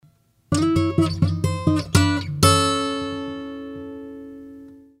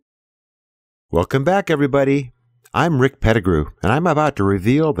Welcome back, everybody. I'm Rick Pettigrew, and I'm about to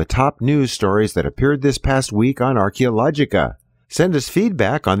reveal the top news stories that appeared this past week on Archaeologica. Send us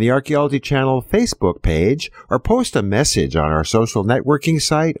feedback on the Archaeology Channel Facebook page or post a message on our social networking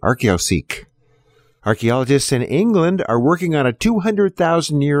site, ArchaeoSeek. Archaeologists in England are working on a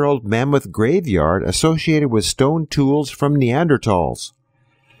 200,000-year-old mammoth graveyard associated with stone tools from Neanderthals.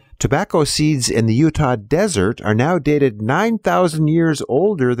 Tobacco seeds in the Utah desert are now dated 9,000 years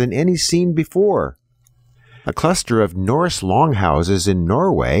older than any seen before. A cluster of Norse longhouses in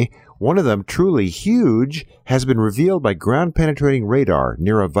Norway, one of them truly huge, has been revealed by ground-penetrating radar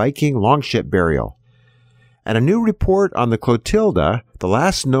near a Viking longship burial. And a new report on the Clotilda, the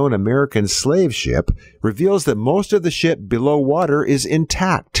last known American slave ship, reveals that most of the ship below water is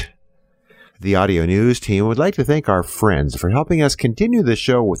intact. The audio news team would like to thank our friends for helping us continue the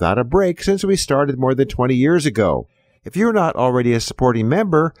show without a break since we started more than 20 years ago. If you're not already a supporting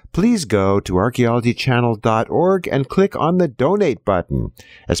member, please go to archaeologychannel.org and click on the donate button.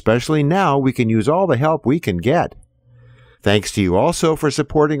 Especially now, we can use all the help we can get. Thanks to you also for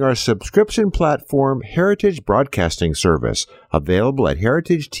supporting our subscription platform, Heritage Broadcasting Service, available at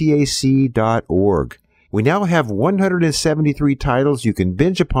heritagetac.org. We now have 173 titles you can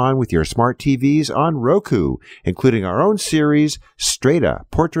binge upon with your smart TVs on Roku, including our own series, Strata,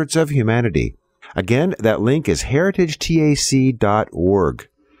 Portraits of Humanity. Again, that link is heritagetac.org.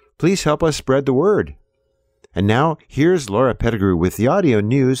 Please help us spread the word. And now, here's Laura Pettigrew with the audio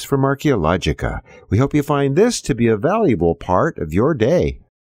news from Archaeologica. We hope you find this to be a valuable part of your day.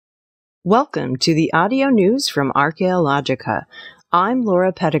 Welcome to the audio news from Archaeologica. I'm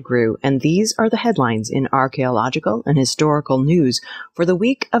Laura Pettigrew, and these are the headlines in archaeological and historical news for the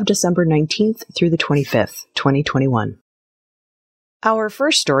week of December 19th through the 25th, 2021. Our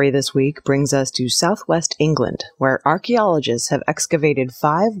first story this week brings us to southwest England, where archaeologists have excavated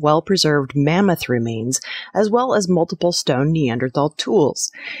 5 well-preserved mammoth remains, as well as multiple stone Neanderthal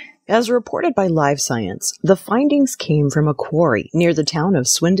tools. As reported by Live Science, the findings came from a quarry near the town of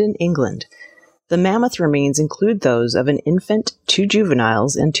Swindon, England. The mammoth remains include those of an infant, 2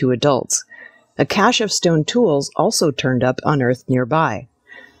 juveniles, and 2 adults. A cache of stone tools also turned up unearthed nearby.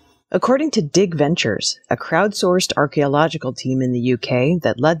 According to Dig Ventures, a crowdsourced archaeological team in the UK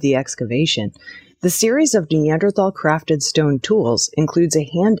that led the excavation, the series of Neanderthal-crafted stone tools includes a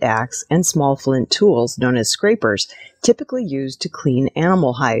hand axe and small flint tools known as scrapers, typically used to clean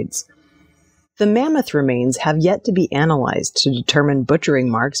animal hides. The mammoth remains have yet to be analyzed to determine butchering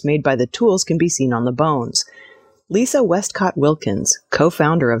marks made by the tools can be seen on the bones. Lisa Westcott Wilkins,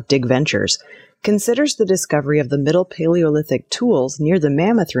 co-founder of Dig Ventures, considers the discovery of the Middle Paleolithic tools near the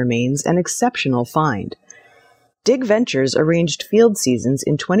mammoth remains an exceptional find. Dig Ventures arranged field seasons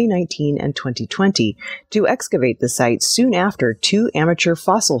in 2019 and 2020 to excavate the site soon after 2 amateur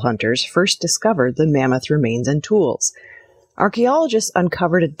fossil hunters first discovered the mammoth remains and tools. Archaeologists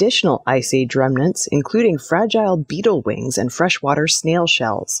uncovered additional Ice Age remnants, including fragile beetle wings and freshwater snail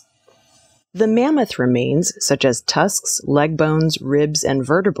shells. The mammoth remains, such as tusks, leg bones, ribs, and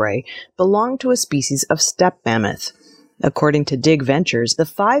vertebrae, belong to a species of steppe mammoth. According to Dig Ventures, the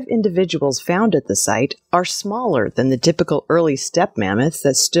 5 individuals found at the site are smaller than the typical early steppe mammoths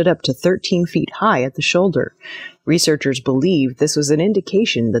that stood up to 13 feet high at the shoulder. Researchers believe this was an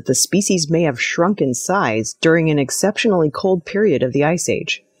indication that the species may have shrunk in size during an exceptionally cold period of the Ice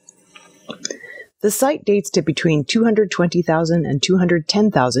Age. The site dates to between 220,000 and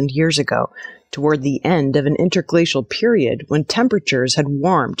 210,000 years ago, toward the end of an interglacial period when temperatures had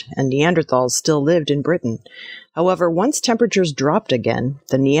warmed and Neanderthals still lived in Britain. However, once temperatures dropped again,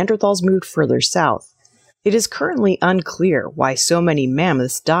 the Neanderthals moved further south. It is currently unclear why so many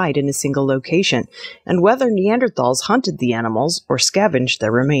mammoths died in a single location, and whether Neanderthals hunted the animals or scavenged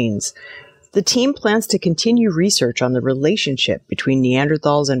their remains. The team plans to continue research on the relationship between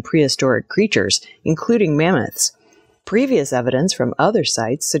Neanderthals and prehistoric creatures, including mammoths. Previous evidence from other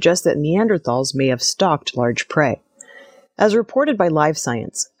sites suggests that Neanderthals may have stalked large prey. As reported by Live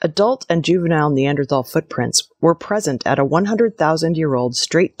Science, adult and juvenile Neanderthal footprints were present at a 100,000-year-old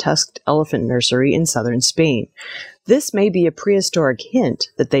straight-tusked elephant nursery in southern Spain. This may be a prehistoric hint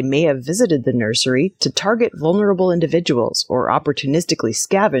that they may have visited the nursery to target vulnerable individuals or opportunistically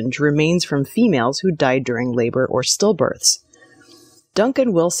scavenge remains from females who died during labor or stillbirths.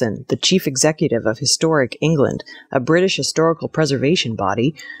 Duncan Wilson, the chief executive of Historic England, a British historical preservation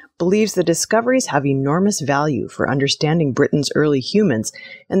body, believes the discoveries have enormous value for understanding Britain's early humans,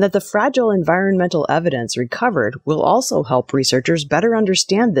 and that the fragile environmental evidence recovered will also help researchers better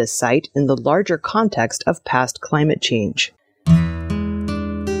understand this site in the larger context of past climate change.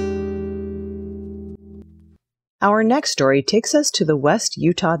 Our next story takes us to the West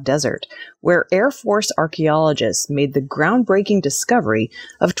Utah desert, where Air Force archaeologists made the groundbreaking discovery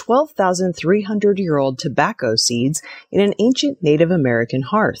of 12,300-year-old tobacco seeds in an ancient Native American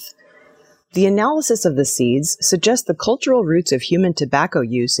hearth. The analysis of the seeds suggests the cultural roots of human tobacco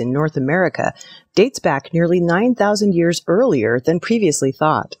use in North America dates back nearly 9,000 years earlier than previously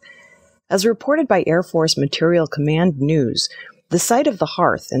thought. As reported by Air Force Material Command News, the site of the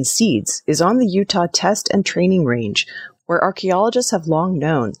hearth and seeds is on the Utah Test and Training Range, where archaeologists have long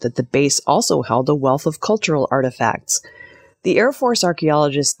known that the base also held a wealth of cultural artifacts. The Air Force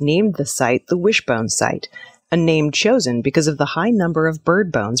archaeologists named the site the Wishbone Site, a name chosen because of the high number of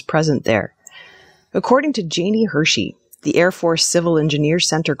bird bones present there. According to Janie Hershey, the Air Force Civil Engineer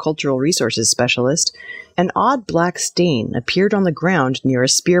Center Cultural Resources Specialist, an odd black stain appeared on the ground near a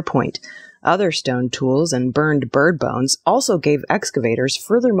spear point. Other stone tools and burned bird bones also gave excavators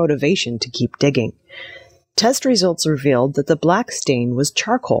further motivation to keep digging. Test results revealed that the black stain was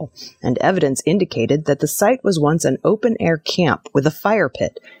charcoal, and evidence indicated that the site was once an open-air camp with a fire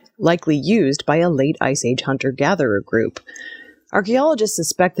pit, likely used by a late Ice Age hunter-gatherer group. Archaeologists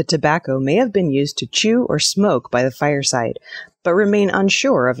suspect that tobacco may have been used to chew or smoke by the fireside, but remain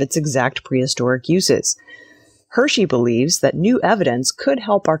unsure of its exact prehistoric uses. Hershey believes that new evidence could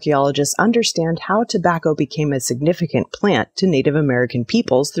help archaeologists understand how tobacco became a significant plant to Native American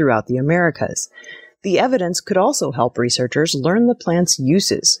peoples throughout the Americas. The evidence could also help researchers learn the plant's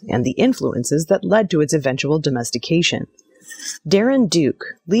uses and the influences that led to its eventual domestication. Darren Duke,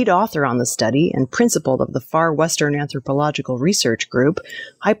 lead author on the study and principal of the Far Western Anthropological Research Group,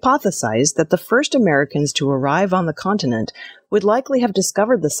 hypothesized that the first Americans to arrive on the continent would likely have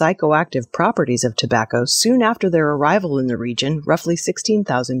discovered the psychoactive properties of tobacco soon after their arrival in the region roughly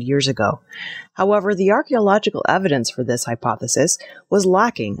 16,000 years ago. However, the archaeological evidence for this hypothesis was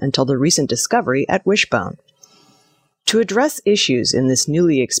lacking until the recent discovery at Wishbone. To address issues in this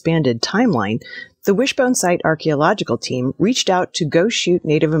newly expanded timeline, the Wishbone Site archaeological team reached out to Go Shoot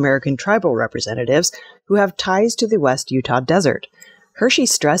Native American tribal representatives who have ties to the West Utah desert. Hershey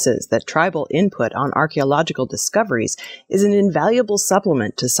stresses that tribal input on archaeological discoveries is an invaluable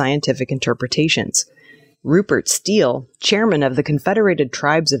supplement to scientific interpretations. Rupert Steele, chairman of the Confederated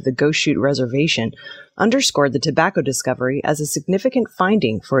Tribes of the Go Shoot Reservation, underscored the tobacco discovery as a significant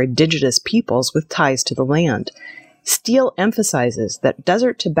finding for indigenous peoples with ties to the land. Steele emphasizes that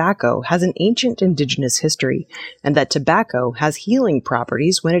desert tobacco has an ancient indigenous history, and that tobacco has healing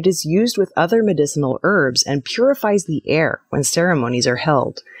properties when it is used with other medicinal herbs and purifies the air when ceremonies are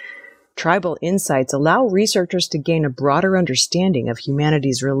held. Tribal insights allow researchers to gain a broader understanding of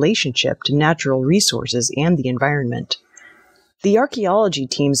humanity's relationship to natural resources and the environment. The archaeology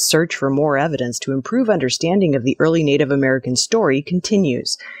team's search for more evidence to improve understanding of the early Native American story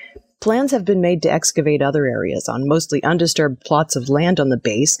continues. Plans have been made to excavate other areas on mostly undisturbed plots of land on the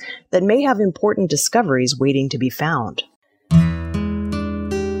base that may have important discoveries waiting to be found.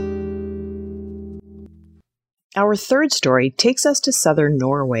 Our third story takes us to southern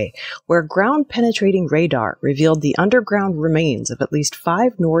Norway, where ground-penetrating radar revealed the underground remains of at least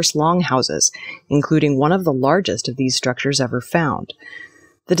 5 Norse longhouses, including one of the largest of these structures ever found.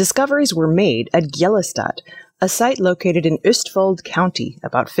 The discoveries were made at Gjellestad, a site located in Østfold County,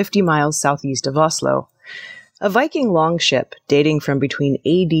 about 50 miles southeast of Oslo. A Viking longship, dating from between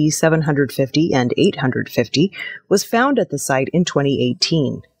AD 750 and 850, was found at the site in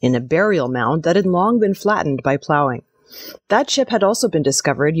 2018, in a burial mound that had long been flattened by plowing. That ship had also been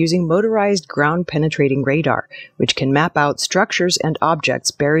discovered using motorized ground-penetrating radar, which can map out structures and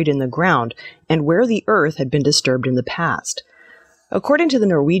objects buried in the ground and where the earth had been disturbed in the past. According to the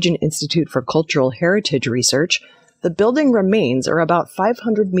Norwegian Institute for Cultural Heritage Research, the building remains are about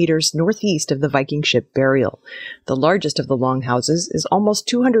 500 meters northeast of the Viking ship burial. The largest of the longhouses is almost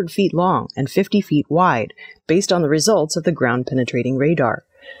 200 feet long and 50 feet wide, based on the results of the ground-penetrating radar.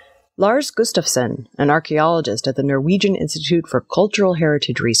 Lars Gustafsson, an archaeologist at the Norwegian Institute for Cultural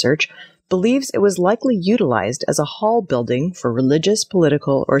Heritage Research, believes it was likely utilized as a hall building for religious,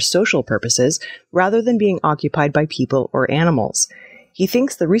 political, or social purposes rather than being occupied by people or animals. He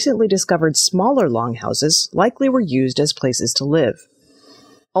thinks the recently discovered smaller longhouses likely were used as places to live.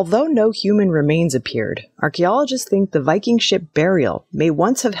 Although no human remains appeared, archaeologists think the Viking ship burial may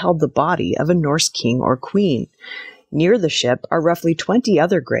once have held the body of a Norse king or queen. Near the ship are roughly 20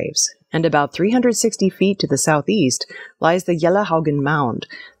 other graves, and about 360 feet to the southeast lies the Gjellehaugen Mound,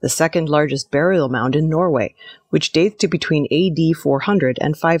 the second largest burial mound in Norway, which dates to between AD 400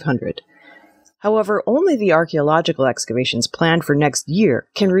 and 500. However, only the archaeological excavations planned for next year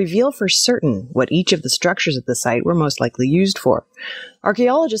can reveal for certain what each of the structures at the site were most likely used for.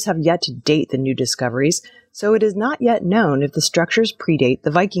 Archaeologists have yet to date the new discoveries, so it is not yet known if the structures predate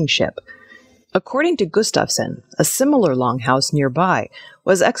the Viking ship. According to Gustafsson, a similar longhouse nearby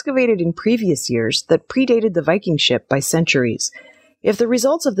was excavated in previous years that predated the Viking ship by centuries. If the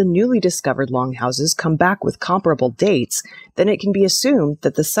results of the newly discovered longhouses come back with comparable dates, then it can be assumed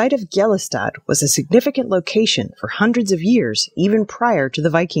that the site of Gjellestad was a significant location for hundreds of years, even prior to the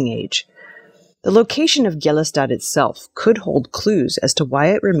Viking Age. The location of Gjellestad itself could hold clues as to why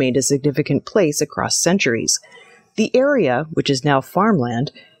it remained a significant place across centuries. The area, which is now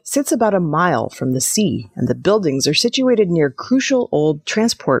farmland, sits about a mile from the sea, and the buildings are situated near crucial old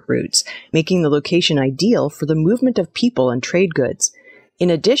transport routes, making the location ideal for the movement of people and trade goods. In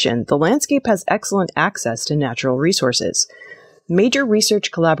addition, the landscape has excellent access to natural resources. Major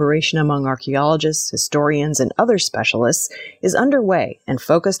research collaboration among archaeologists, historians, and other specialists is underway and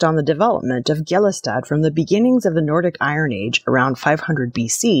focused on the development of Gjellestad from the beginnings of the Nordic Iron Age around 500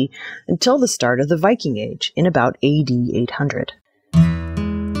 BC until the start of the Viking Age in about AD 800.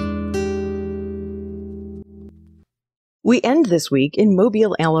 We end this week in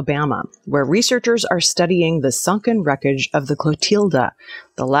Mobile, Alabama, where researchers are studying the sunken wreckage of the Clotilda,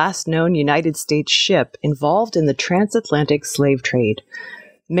 the last known United States ship involved in the transatlantic slave trade.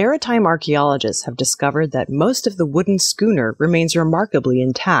 Maritime archaeologists have discovered that most of the wooden schooner remains remarkably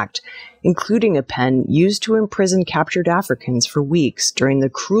intact, including a pen used to imprison captured Africans for weeks during the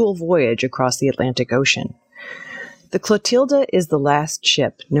cruel voyage across the Atlantic Ocean. The Clotilda is the last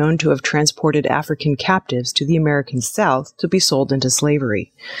ship known to have transported African captives to the American South to be sold into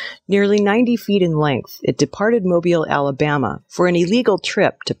slavery. Nearly 90 feet in length, it departed Mobile, Alabama, for an illegal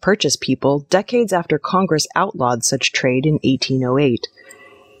trip to purchase people decades after Congress outlawed such trade in 1808.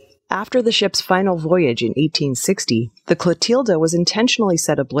 After the ship's final voyage in 1860, the Clotilda was intentionally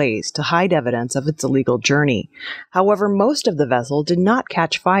set ablaze to hide evidence of its illegal journey. However, most of the vessel did not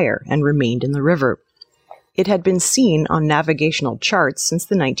catch fire and remained in the river. It had been seen on navigational charts since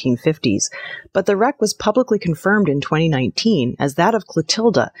the 1950s, but the wreck was publicly confirmed in 2019 as that of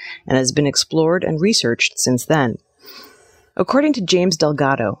Clotilda and has been explored and researched since then. According to James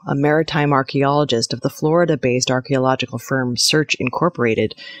Delgado, a maritime archaeologist of the Florida-based archaeological firm Search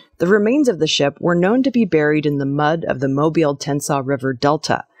Incorporated, the remains of the ship were known to be buried in the mud of the Mobile-Tensaw River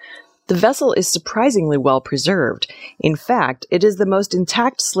Delta. The vessel is surprisingly well preserved. In fact, it is the most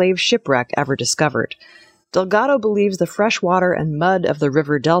intact slave shipwreck ever discovered. Delgado believes the fresh water and mud of the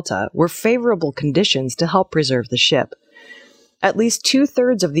river delta were favorable conditions to help preserve the ship. At least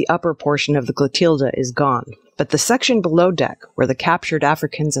 2/3 of the upper portion of the Clotilda is gone, but the section below deck, where the captured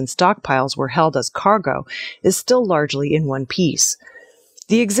Africans and stockpiles were held as cargo, is still largely in one piece.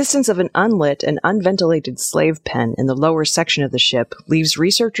 The existence of an unlit and unventilated slave pen in the lower section of the ship leaves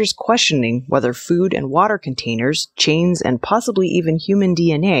researchers questioning whether food and water containers, chains, and possibly even human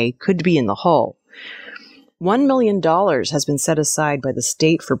DNA could be in the hull. $1 million has been set aside by the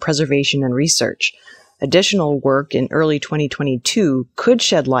state for preservation and research. Additional work in early 2022 could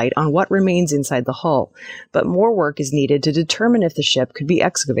shed light on what remains inside the hull, but more work is needed to determine if the ship could be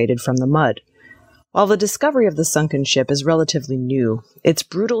excavated from the mud. While the discovery of the sunken ship is relatively new, its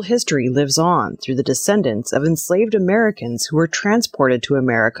brutal history lives on through the descendants of enslaved Americans who were transported to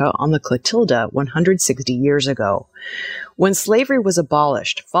America on the Clotilda 160 years ago. When slavery was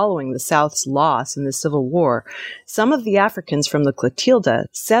abolished following the South's loss in the Civil War, some of the Africans from the Clotilda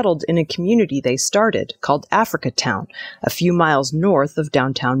settled in a community they started called Africatown, a few miles north of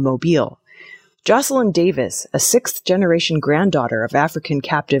downtown Mobile. Jocelyn Davis, a sixth-generation granddaughter of African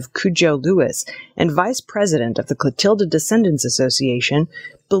captive Cudjoe Lewis and vice president of the Clotilda Descendants Association,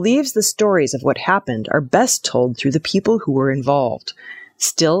 believes the stories of what happened are best told through the people who were involved.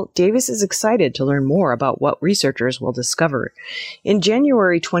 Still, Davis is excited to learn more about what researchers will discover. In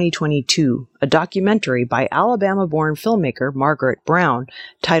January 2022, a documentary by Alabama-born filmmaker Margaret Brown,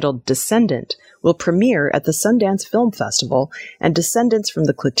 titled Descendant, will premiere at the Sundance Film Festival, and descendants from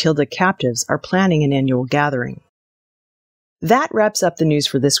the Clotilda captives are planning an annual gathering. That wraps up the news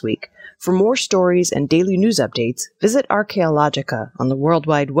for this week. For more stories and daily news updates, visit Archaeologica on the World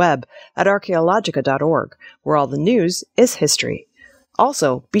Wide Web at archaeologica.org, where all the news is history.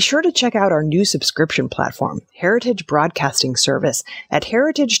 Also, be sure to check out our new subscription platform, Heritage Broadcasting Service, at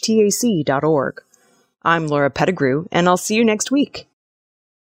heritagetac.org. I'm Laura Pettigrew, and I'll see you next week.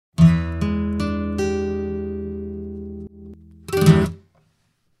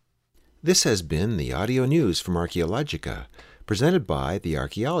 This has been the audio news from Archaeologica, presented by the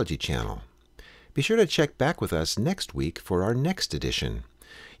Archaeology Channel. Be sure to check back with us next week for our next edition.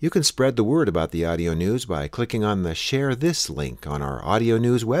 You can spread the word about the audio news by clicking on the Share This link on our audio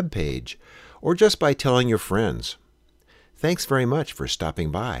news webpage, or just by telling your friends. Thanks very much for stopping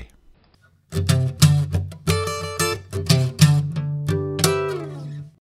by.